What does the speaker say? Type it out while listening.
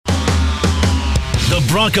The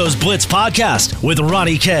Broncos Blitz Podcast with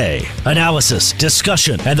Ronnie K. Analysis,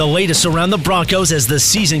 discussion, and the latest around the Broncos as the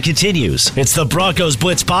season continues. It's the Broncos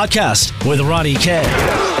Blitz Podcast with Ronnie K.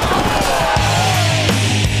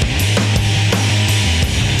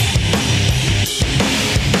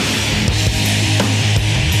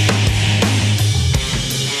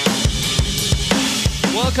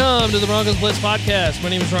 Welcome to the Broncos Blitz Podcast. My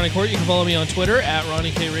name is Ronnie Court. You can follow me on Twitter at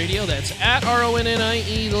Ronnie K Radio. That's at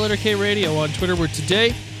RONNIE, the letter K Radio on Twitter. We're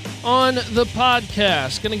today on the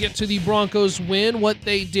podcast going to get to the Broncos win, what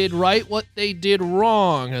they did right, what they did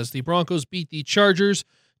wrong, as the Broncos beat the Chargers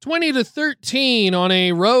 20-13 on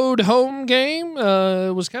a road home game.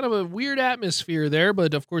 It was kind of a weird atmosphere there,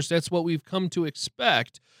 but of course that's what we've come to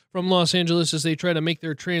expect from Los Angeles as they try to make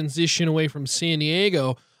their transition away from San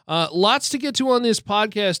Diego. Lots to get to on this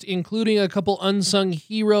podcast, including a couple unsung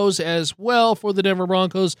heroes as well for the Denver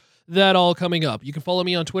Broncos. That all coming up. You can follow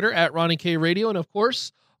me on Twitter at Ronnie K Radio. And of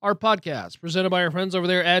course, our podcast presented by our friends over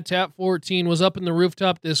there at Tap 14 was up in the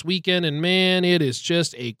rooftop this weekend. And man, it is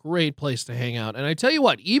just a great place to hang out. And I tell you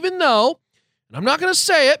what, even though, and I'm not going to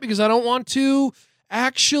say it because I don't want to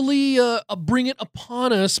actually bring it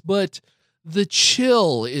upon us, but the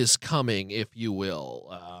chill is coming, if you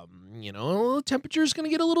will. The temperature is going to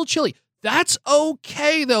get a little chilly. That's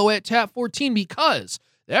okay, though, at Tap 14 because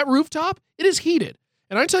that rooftop, it is heated.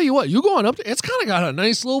 And I tell you what, you going up there, it's kind of got a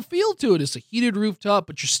nice little feel to it. It's a heated rooftop,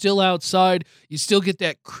 but you're still outside. You still get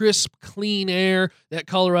that crisp, clean air that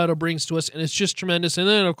Colorado brings to us, and it's just tremendous. And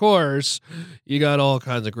then, of course, you got all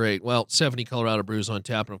kinds of great, 70 Colorado brews on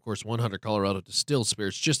tap, and, of course, 100 Colorado distilled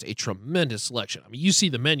spirits. Just a tremendous selection. I mean, you see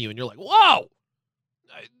the menu, and you're like, whoa,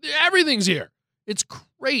 everything's here. It's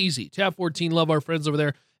crazy. Tap 14, love our friends over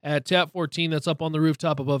there at Tap 14. That's up on the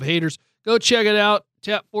rooftop above Haters. Go check it out.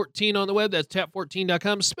 Tap 14 on the web. That's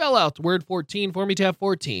tap14.com. Spell out the word 14 for me,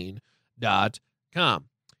 tap14.com.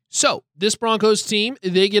 So, this Broncos team,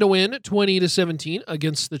 they get a win 20-17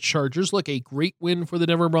 against the Chargers. Look, a great win for the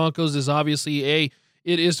Denver Broncos is obviously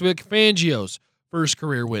it is Vic Fangio's first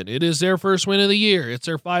career win. It is their first win of the year. It's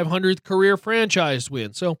their 500th career franchise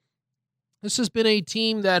win. So, this has been a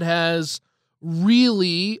team that has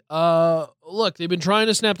really, they've been trying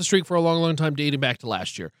to snap the streak for a long, long time, dating back to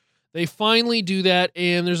last year. They finally do that,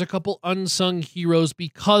 and there's a couple unsung heroes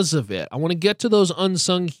because of it. I want to get to those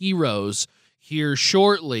unsung heroes here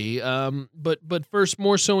shortly, but first,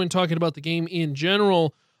 more so in talking about the game in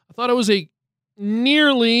general, I thought it was a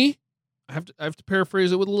nearly, I have to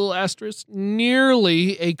paraphrase it with a little asterisk,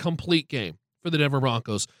 nearly a complete game for the Denver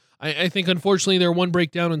Broncos. I think, unfortunately, their one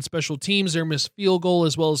breakdown in special teams, their missed field goal,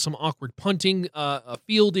 as well as some awkward punting,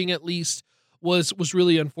 fielding at least, was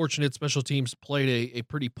really unfortunate. Special teams played a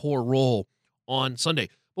pretty poor role on Sunday.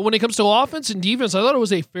 But when it comes to offense and defense, I thought it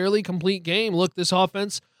was a fairly complete game. Look, this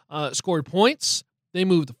offense scored points. They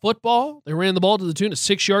moved the football. They ran the ball to the tune of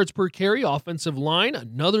 6 yards per carry. Offensive line,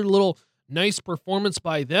 another little nice performance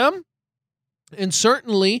by them. And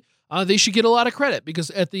certainly, they should get a lot of credit because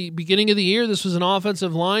at the beginning of the year, this was an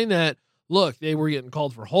offensive line that, look, they were getting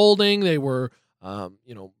called for holding. They were,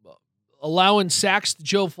 allowing sacks to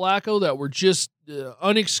Joe Flacco that were just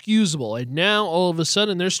unexcusable. And now, all of a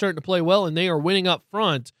sudden, they're starting to play well, and they are winning up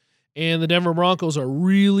front. And the Denver Broncos are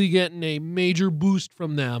really getting a major boost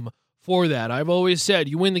from them for that. I've always said,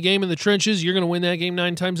 you win the game in the trenches, you're going to win that game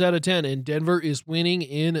 9 times out of 10. And Denver is winning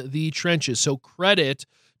in the trenches. So credit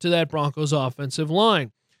to that Broncos offensive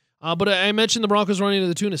line. But I mentioned the Broncos running to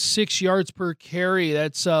the tune of 6 yards per carry.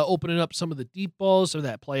 That's opening up some of the deep balls or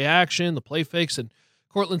that play action, the play fakes, and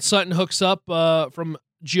Courtland Sutton hooks up from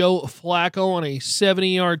Joe Flacco on a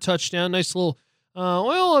 70-yard touchdown. Nice little,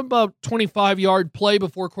 about 25-yard play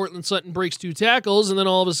before Courtland Sutton breaks 2 tackles, and then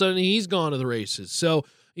all of a sudden he's gone to the races. So,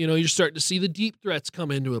 you're starting to see the deep threats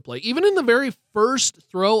come into a play. Even in the very first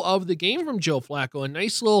throw of the game from Joe Flacco, a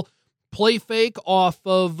nice little play fake off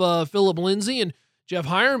of Phillip Lindsay and Jeff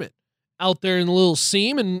Hireman out there in the little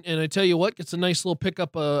seam, and I tell you what, gets a nice little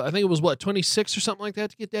pickup. I think it was 26 or something like that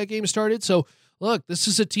to get that game started. So look, this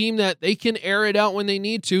is a team that they can air it out when they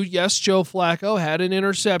need to. Yes, Joe Flacco had an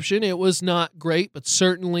interception. It was not great, but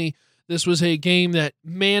certainly this was a game that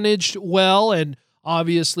managed well and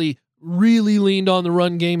obviously really leaned on the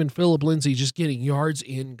run game, and Phillip Lindsay just getting yards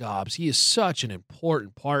in gobs. He is such an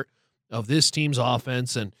important part of this team's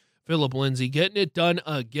offense, and Phillip Lindsay getting it done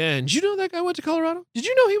again. Did you know that guy went to Colorado? Did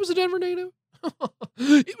you know he was a Denver native?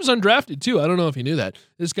 He was undrafted, too. I don't know if you knew that.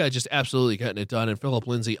 This guy just absolutely getting it done. And Phillip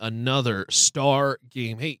Lindsay, another star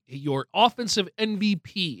game. Hey, your offensive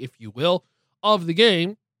MVP, if you will, of the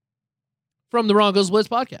game from the Broncos Blitz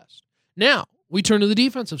podcast. Now, we turn to the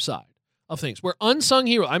defensive side of things. Where unsung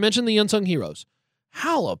hero, I mentioned the unsung heroes.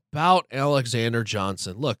 How about Alexander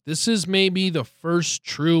Johnson? Look, this is maybe the first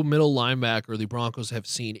true middle linebacker the Broncos have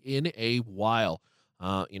seen in a while.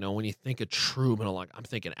 When you think of true middle linebacker, I'm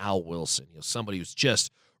thinking Al Wilson, somebody who's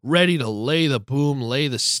just ready to lay the boom, lay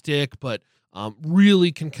the stick, but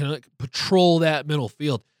really can patrol that middle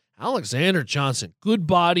field. Alexander Johnson, good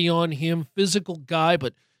body on him, physical guy,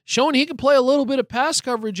 but showing he can play a little bit of pass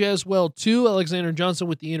coverage as well, too. Alexander Johnson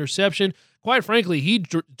with the interception. Quite frankly, he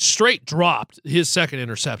straight dropped his second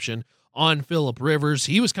interception on Phillip Rivers.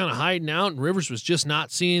 He was kind of hiding out, and Rivers was just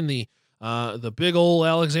not seeing the big old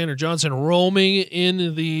Alexander Johnson roaming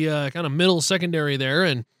in the kind of middle secondary there.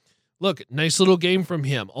 And look, nice little game from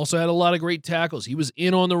him. Also had a lot of great tackles. He was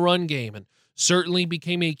in on the run game and certainly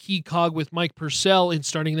became a key cog with Mike Purcell in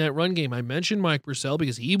starting that run game. I mentioned Mike Purcell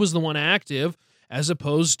because he was the one active as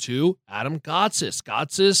opposed to Adam Gotsis.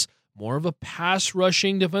 Gotsis, more of a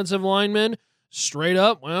pass-rushing defensive lineman, straight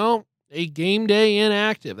up, a game day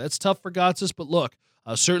inactive. That's tough for Gotsis, but look,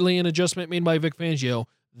 certainly an adjustment made by Vic Fangio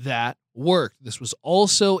that worked. This was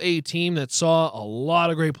also a team that saw a lot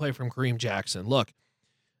of great play from Kareem Jackson. Look,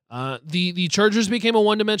 the Chargers became a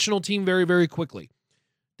one-dimensional team very, very quickly.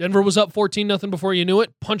 Denver was up 14-0 before you knew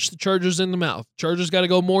it, punched the Chargers in the mouth. Chargers got to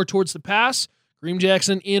go more towards the pass. Kareem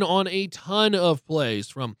Jackson in on a ton of plays,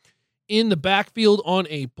 from in the backfield on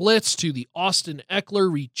a blitz to the Austin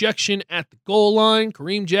Eckler rejection at the goal line.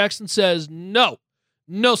 Kareem Jackson says, no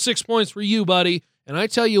 6 points for you, buddy. And I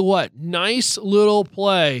tell you what, nice little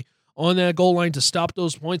play on that goal line to stop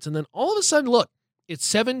those points. And then all of a sudden, look,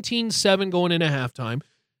 it's 17-7 going into halftime.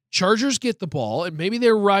 Chargers get the ball, and maybe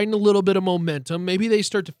they're riding a little bit of momentum. Maybe they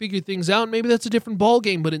start to figure things out. Maybe that's a different ball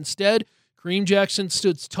game. But instead, Kareem Jackson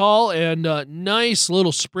stood tall and nice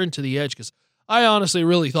little sprint to the edge, because I honestly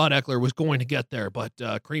really thought Eckler was going to get there, but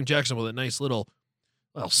Kareem Jackson with a nice little,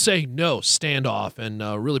 say no standoff and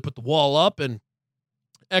really put the wall up, and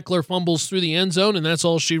Eckler fumbles through the end zone, and that's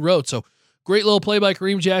all she wrote. So great little play by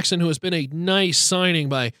Kareem Jackson, who has been a nice signing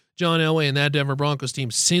by John Elway and that Denver Broncos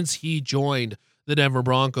team since he joined the Denver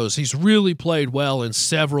Broncos. He's really played well in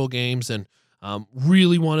several games, and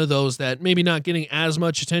really one of those that maybe not getting as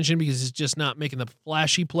much attention because he's just not making the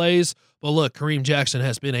flashy plays. But look, Kareem Jackson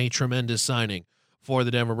has been a tremendous signing for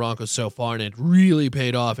the Denver Broncos so far, and it really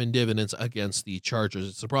paid off in dividends against the Chargers.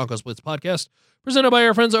 It's the Broncos Blitz podcast presented by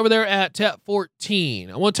our friends over there at Tap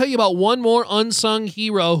 14. I want to tell you about one more unsung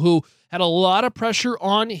hero who had a lot of pressure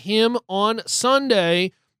on him on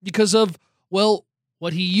Sunday because of,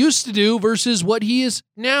 what he used to do versus what he is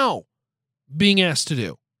now being asked to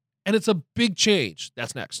do. And it's a big change.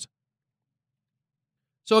 That's next.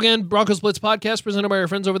 So again, Broncos Blitz podcast presented by our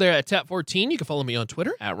friends over there at Tap 14. You can follow me on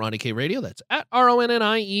Twitter at Ronnie K Radio. That's at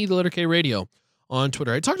RONNIE, the letter K Radio on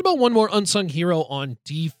Twitter. I talked about one more unsung hero on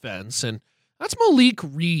defense, and that's Malik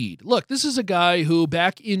Reed. Look, this is a guy who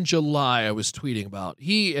back in July I was tweeting about.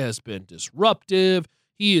 He has been disruptive.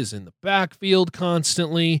 He is in the backfield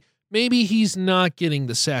constantly. Maybe he's not getting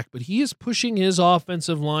the sack, but he is pushing his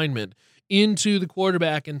offensive lineman into the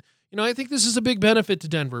quarterback. And, I think this is a big benefit to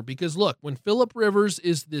Denver because, look, when Phillip Rivers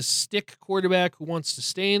is this stick quarterback who wants to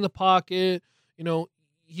stay in the pocket,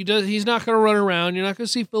 he's not going to run around. You're not going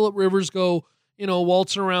to see Phillip Rivers go,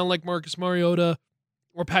 waltzing around like Marcus Mariota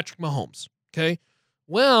or Patrick Mahomes, okay?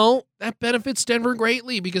 Well, that benefits Denver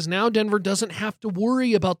greatly because now Denver doesn't have to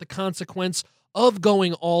worry about the consequence of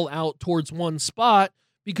going all out towards one spot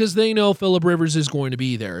because they know Phillip Rivers is going to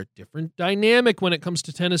be there. Different dynamic when it comes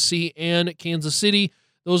to Tennessee and Kansas City.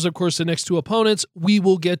 Those are, of course, the next two opponents. We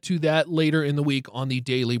will get to that later in the week on the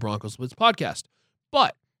Daily Broncos Blitz podcast.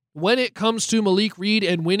 But when it comes to Malik Reed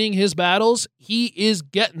and winning his battles, he is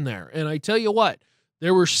getting there. And I tell you what,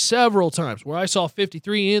 there were several times where I saw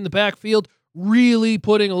 53 in the backfield really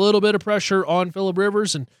putting a little bit of pressure on Phillip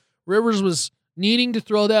Rivers, and Rivers was needing to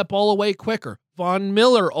throw that ball away quicker. Von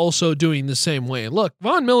Miller also doing the same way. And look,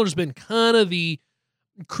 Von Miller's been kind of the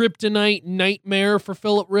kryptonite nightmare for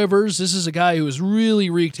Phillip Rivers. This is a guy who has really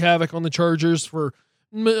wreaked havoc on the Chargers for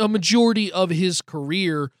a majority of his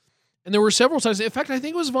career. And there were several times, in fact, I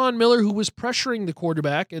think it was Von Miller who was pressuring the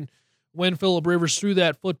quarterback, and when Phillip Rivers threw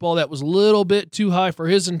that football that was a little bit too high for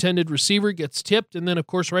his intended receiver, gets tipped, and then, of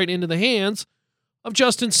course, right into the hands of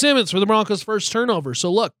Justin Simmons for the Broncos' first turnover.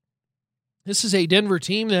 So look, this is a Denver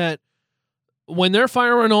team that when they're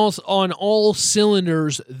firing on all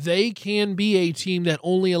cylinders, they can be a team that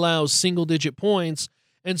only allows single-digit points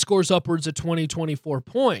and scores upwards of 20, 24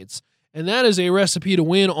 points. And that is a recipe to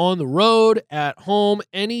win on the road, at home,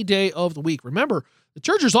 any day of the week. Remember, the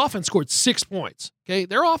Chargers' offense scored 6 points. Okay,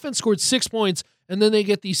 their offense scored 6 points, and then they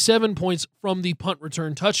get the 7 points from the punt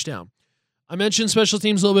return touchdown. I mentioned special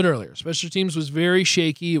teams a little bit earlier. Special teams was very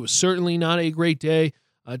shaky. It was certainly not a great day.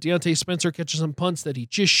 Deontay Spencer catches some punts that he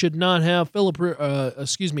just should not have.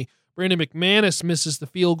 Brandon McManus misses the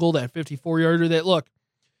field goal, that 54-yarder that, look,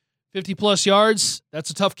 50-plus yards, that's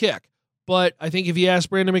a tough kick. But I think if you ask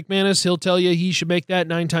Brandon McManus, he'll tell you he should make that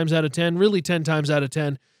 9 times out of 10, really 10 times out of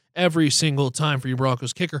 10 every single time for your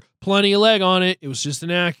Broncos kicker. Plenty of leg on it. It was just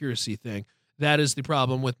an accuracy thing. That is the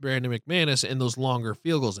problem with Brandon McManus and those longer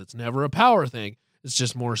field goals. It's never a power thing. It's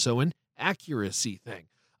just more so an accuracy thing.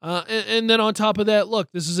 And then on top of that,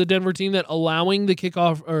 look, this is a Denver team that allowing the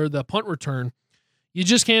kickoff or the punt return, you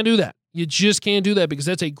just can't do that. You just can't do that because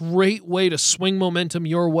that's a great way to swing momentum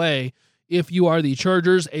your way if you are the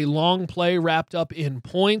Chargers. A long play wrapped up in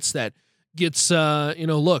points that gets,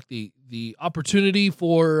 the opportunity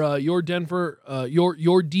for your Denver,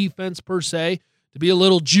 your defense per se, to be a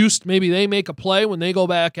little juiced. Maybe they make a play when they go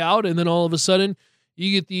back out, and then all of a sudden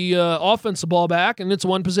you get the offensive ball back, and it's a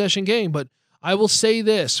one-possession game. But I will say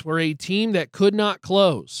this, for a team that could not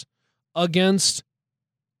close against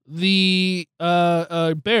the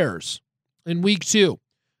Bears in week 2,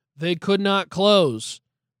 they could not close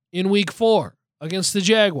in week 4 against the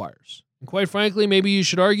Jaguars. And quite frankly, maybe you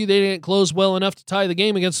should argue they didn't close well enough to tie the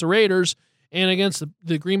game against the Raiders and against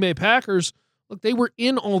the Green Bay Packers. Look, they were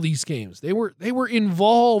in all these games. They were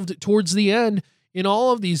involved towards the end in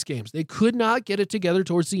all of these games. They could not get it together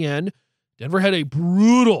towards the end. Denver had a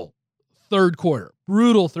brutal third quarter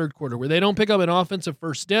where they don't pick up an offensive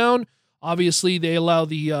first down. Obviously, they allow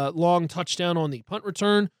the long touchdown on the punt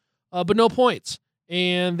return, but no points.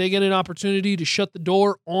 And they get an opportunity to shut the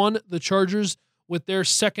door on the Chargers with their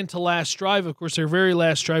second to last drive. Of course, their very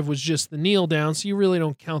last drive was just the kneel down, so you really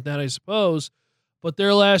don't count that, I suppose. But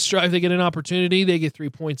their last drive, they get an opportunity. They get 3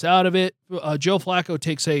 points out of it. Joe Flacco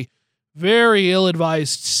takes a very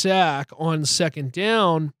ill-advised sack on second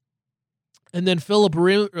down. And then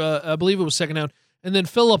I believe it was second down. And then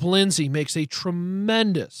Phillip Lindsay makes a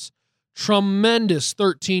tremendous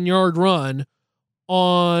 13-yard run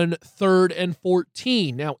on 3rd and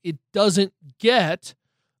 14. Now, it doesn't get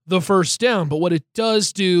the first down, but what it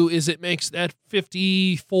does do is it makes that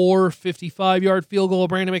 55-yard field goal of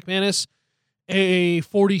Brandon McManus a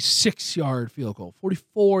 46-yard field goal,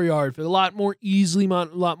 44-yard field, a lot more easily, a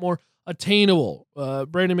lot more attainable.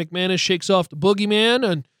 Brandon McManus shakes off the boogeyman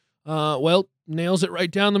and, nails it right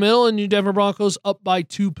down the middle, and your Denver Broncos up by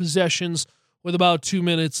 2 possessions with about 2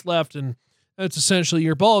 minutes left, and that's essentially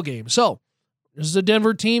your ball game. So this is a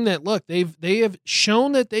Denver team that, look, they have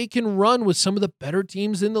shown that they can run with some of the better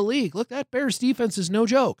teams in the league. Look, that Bears defense is no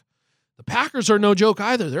joke. The Packers are no joke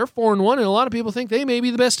either. They're 4-1, and a lot of people think they may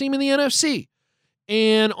be the best team in the NFC.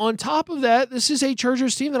 And on top of that, this is a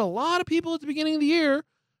Chargers team that a lot of people at the beginning of the year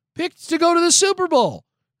picked to go to the Super Bowl.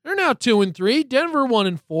 They're now 2-3, Denver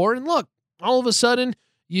 1-4, and look, all of a sudden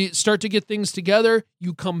you start to get things together.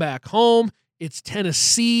 You come back home. It's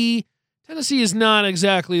Tennessee. Tennessee is not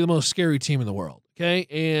exactly the most scary team in the world, okay?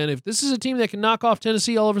 And if this is a team that can knock off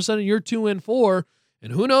Tennessee, all of a sudden you're 2-4,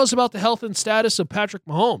 and who knows about the health and status of Patrick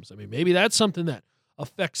Mahomes? I mean, maybe that's something that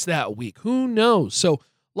affects that week. Who knows? So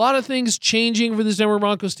a lot of things changing for this Denver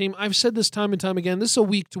Broncos team. I've said this time and time again. This is a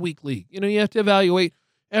week-to-week league. You have to evaluate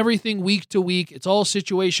everything week to week. It's all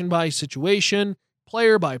situation by situation,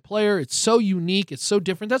 player by player. It's so unique. It's so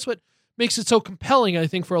different. That's what makes it so compelling, I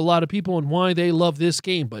think, for a lot of people and why they love this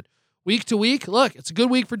game. But week to week, look, it's a good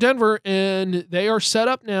week for Denver, and they are set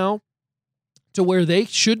up now to where they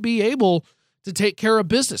should be able to take care of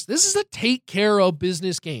business. This is a take care of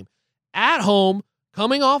business game. At home,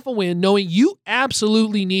 coming off a win, knowing you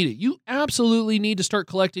absolutely need it. You absolutely need to start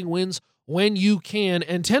collecting wins when you can,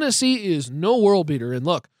 and Tennessee is no world beater. And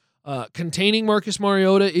look, containing Marcus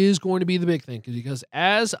Mariota is going to be the big thing because,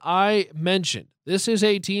 as I mentioned, this is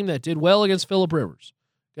a team that did well against Phillip Rivers,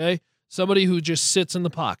 okay? Somebody who just sits in the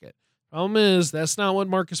pocket. Problem is, that's not what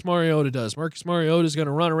Marcus Mariota does. Marcus Mariota is going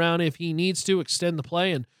to run around if he needs to, extend the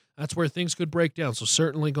play, and that's where things could break down. So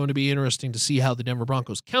certainly going to be interesting to see how the Denver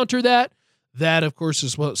Broncos counter that. That, of course,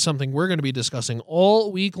 is something we're going to be discussing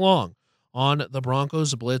all week long on the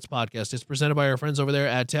Broncos Blitz podcast. It's presented by our friends over there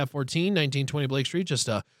at Tap 14, 1920 Blake Street. Just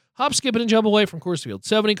a hop, skip, and jump away from Coors Field.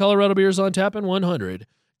 70 Colorado beers on tap and 100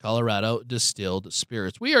 Colorado distilled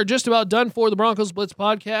spirits. We are just about done for the Broncos Blitz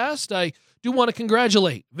podcast. I do want to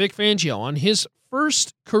congratulate Vic Fangio on his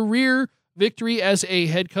first career victory as a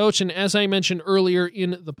head coach. And as I mentioned earlier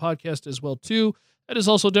in the podcast as well, too, that is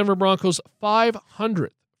also Denver Broncos'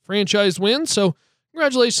 500th franchise win. So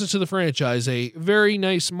congratulations to the franchise. A very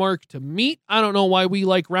nice mark to meet. I don't know why we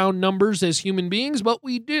like round numbers as human beings, but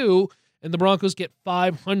we do. And the Broncos get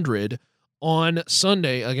 500 on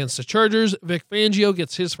Sunday against the Chargers. Vic Fangio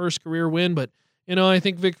gets his first career win, but I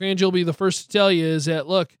think Vic Fangio will be the first to tell you is that,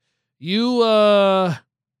 look, you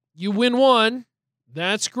win one,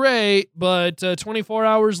 that's great, but 24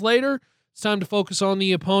 hours later, it's time to focus on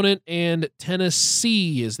the opponent and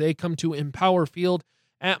Tennessee as they come to Empower Field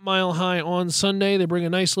at Mile High on Sunday. They bring a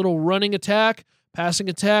nice little running attack, passing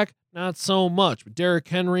attack, not so much. But Derrick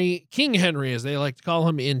Henry, King Henry as they like to call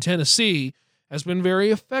him in Tennessee, has been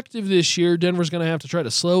very effective this year. Denver's going to have to try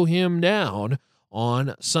to slow him down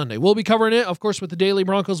on Sunday. We'll be covering it, of course, with the Daily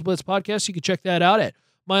Broncos Blitz podcast. You can check that out at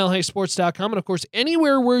milehighsports.com. And, of course,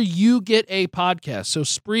 anywhere where you get a podcast. So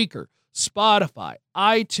Spreaker, Spotify,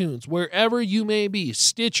 iTunes, wherever you may be,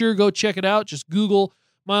 Stitcher, go check it out. Just Google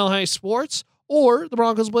Mile High Sports or the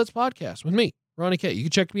Broncos Blitz podcast with me, Ronnie K. You can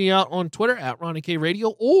check me out on Twitter at Ronnie K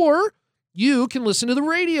Radio, or you can listen to the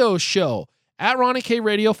radio show at Ronnie K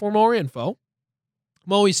Radio for more info.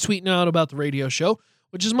 I'm always tweeting out about the radio show,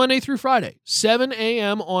 which is Monday through Friday, 7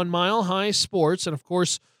 a.m. on Mile High Sports. And, of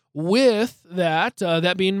course, with that,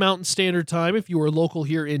 that being Mountain Standard Time, if you are local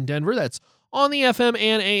here in Denver, that's on the FM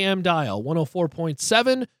and AM dial, 104.7,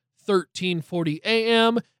 1340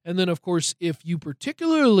 AM. And then, of course, if you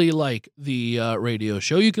particularly like the radio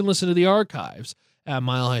show, you can listen to the archives at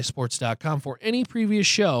milehighsports.com for any previous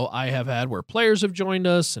show I have had where players have joined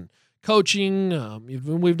us and coaching.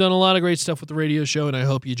 We've done a lot of great stuff with the radio show, and I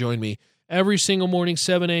hope you join me every single morning,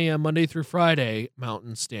 7 a.m., Monday through Friday,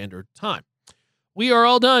 Mountain Standard Time. We are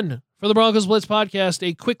all done for the Broncos Blitz podcast.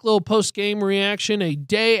 A quick little post-game reaction a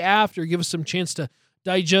day after. Give us some chance to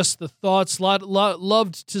digest the thoughts.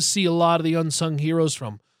 Loved to see a lot of the unsung heroes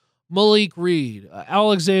from Malik Reed,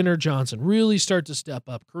 Alexander Johnson really start to step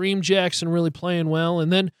up. Kareem Jackson really playing well.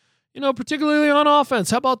 And then, particularly on offense,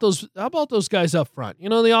 how about those guys up front?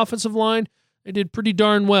 The offensive line, they did pretty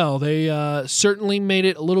darn well. They certainly made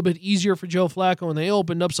it a little bit easier for Joe Flacco, and they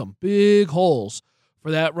opened up some big holes for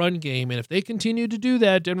that run game. And if they continue to do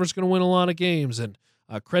that, Denver's going to win a lot of games. And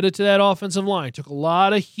credit to that offensive line. Took a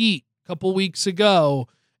lot of heat a couple weeks ago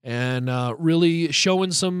and really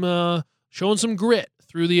showing some grit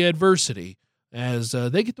through the adversity as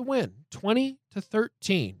they get the win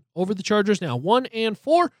 20-13 over the Chargers. Now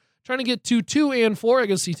 1-4, trying to get to 2-4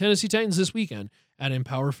 against the Tennessee Titans this weekend at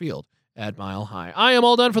Empower Field at Mile High. I am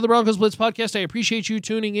all done for the Broncos Blitz podcast. I appreciate you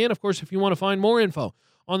tuning in. Of course, if you want to find more info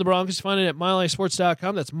on the Broncos, find it at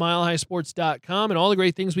milehighsports.com. That's milehighsports.com, and all the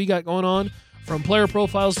great things we got going on, from player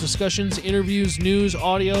profiles, discussions, interviews, news,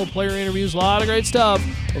 audio, player interviews, a lot of great stuff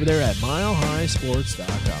over there at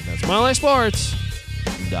milehighsports.com. That's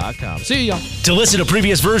milehighsports.com. See ya. To listen to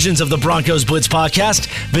previous versions of the Broncos Blitz podcast,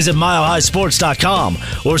 visit milehighsports.com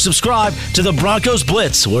or subscribe to the Broncos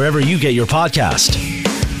Blitz wherever you get your podcast.